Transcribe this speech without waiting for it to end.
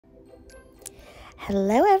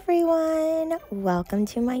Hello everyone, welcome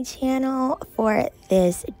to my channel for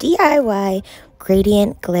this DIY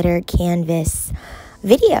gradient glitter canvas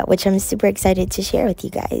video, which I'm super excited to share with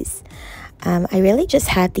you guys. I really just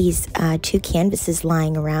had these two canvases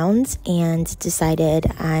lying around and decided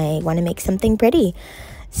I want to make something pretty.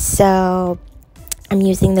 So I'm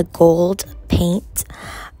using the gold paint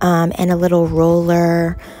and a little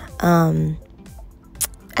roller,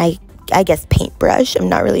 I guess paintbrush. I'm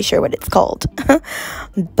not really sure what it's called.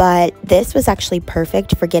 But this was actually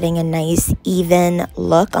perfect for getting a nice even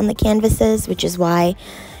look on the canvases, which is why,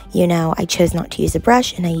 I chose not to use a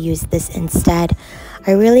brush and I used this instead.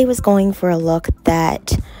 I really was going for a look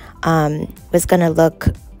that was going to look,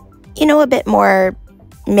 a bit more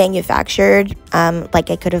manufactured, like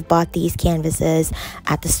I could have bought these canvases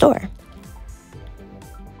at the store.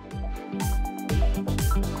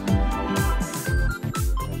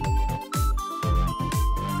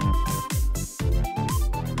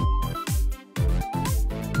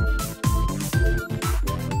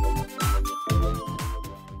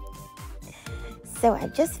 So I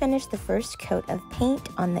just finished the first coat of paint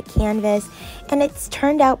on the canvas and it's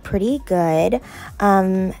turned out pretty good.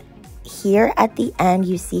 Here at the end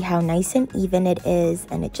you see how nice and even it is,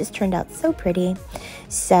 and it just turned out so pretty.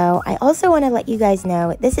 So I also want to let you guys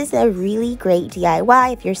know this is a really great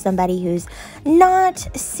DIY if you're somebody who's not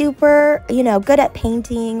super good at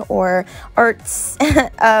painting or arts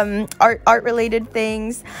art related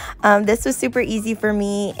things. This was super easy for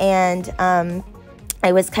me, and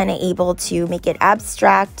I was kind of able to make it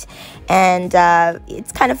abstract, and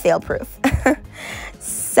it's kind of fail-proof.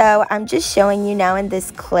 So I'm just showing you now in this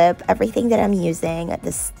clip everything that I'm using.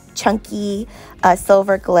 This chunky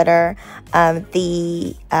silver glitter,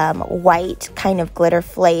 the white kind of glitter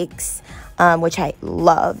flakes, which I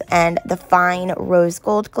love, and the fine rose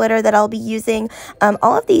gold glitter that I'll be using.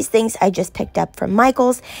 All of these things I just picked up from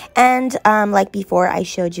Michaels, and like before I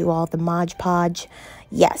showed you all the Mod Podge.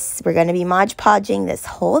 Yes, we're going to be Mod Podging this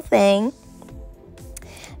whole thing.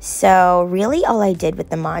 So really all I did with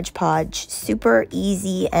the Mod Podge, super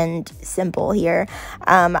easy and simple here.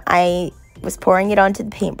 I was pouring it onto the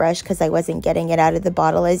paintbrush because I wasn't getting it out of the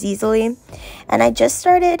bottle as easily. And I just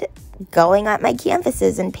started going at my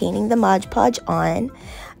canvases and painting the Mod Podge on.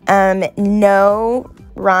 No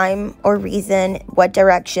rhyme or reason what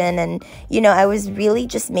direction, and I was really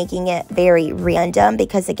just making it very random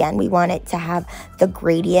because again we want it to have the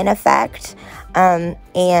gradient effect,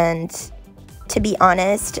 and to be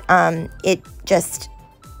honest, it just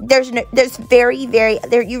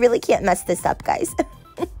you really can't mess this up, guys.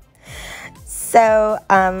 So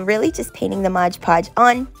really just painting the Mod Podge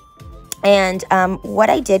on. And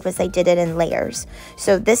what I did was I did it in layers.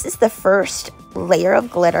 So this is the first layer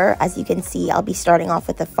of glitter. As you can see, I'll be starting off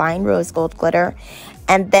with the fine rose gold glitter.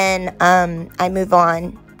 And then I move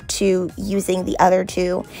on to using the other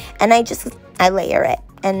two. And I layer it.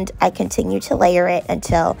 And I continue to layer it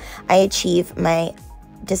until I achieve my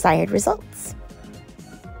desired results.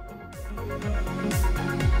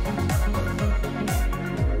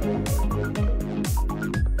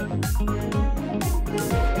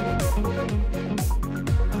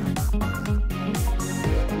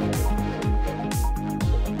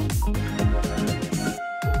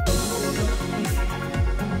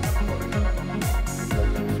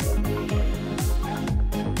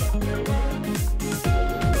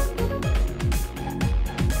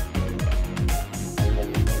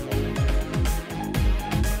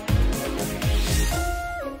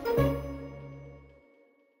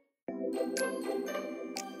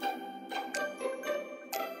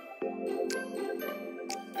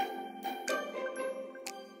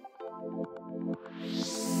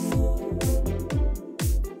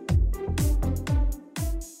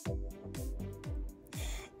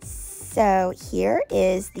 So here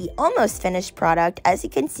is the almost finished product. As you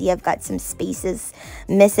can see, I've got some spaces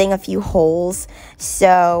missing, a few holes.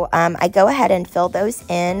 So I go ahead and fill those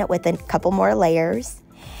in with a couple more layers.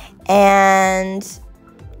 And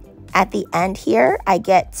at the end here, I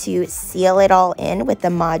get to seal it all in with the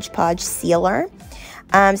Mod Podge sealer.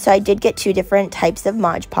 So I did get two different types of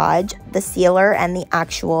Mod Podge, the sealer and the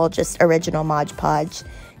actual just original Mod Podge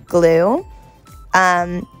glue.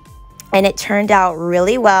 And it turned out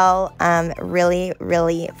really well, really,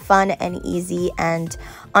 really fun and easy. And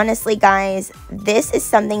honestly, guys, this is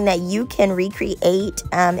something that you can recreate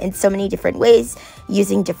in so many different ways,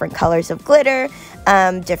 using different colors of glitter,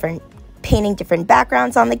 painting different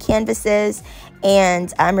backgrounds on the canvases,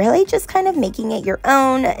 and I'm really just kind of making it your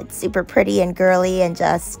own. It's super pretty and girly and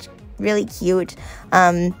just really cute.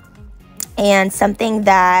 And something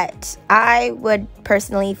that I would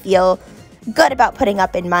personally feel good about putting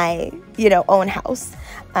up in my, own house,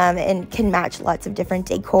 and can match lots of different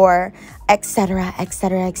decor, etc.,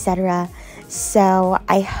 etc., etc. So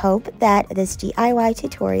I hope that this DIY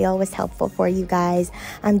tutorial was helpful for you guys.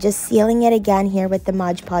 I'm just sealing it again here with the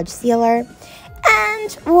Mod Podge sealer,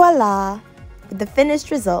 and voila, the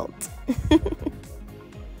finished result.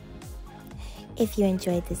 If you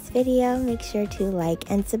enjoyed this video, make sure to like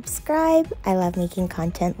and subscribe. I love making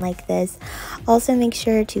content like this. Also, make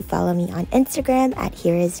sure to follow me on Instagram at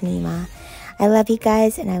HereIsNima. I love you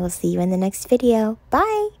guys, and I will see you in the next video.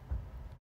 Bye!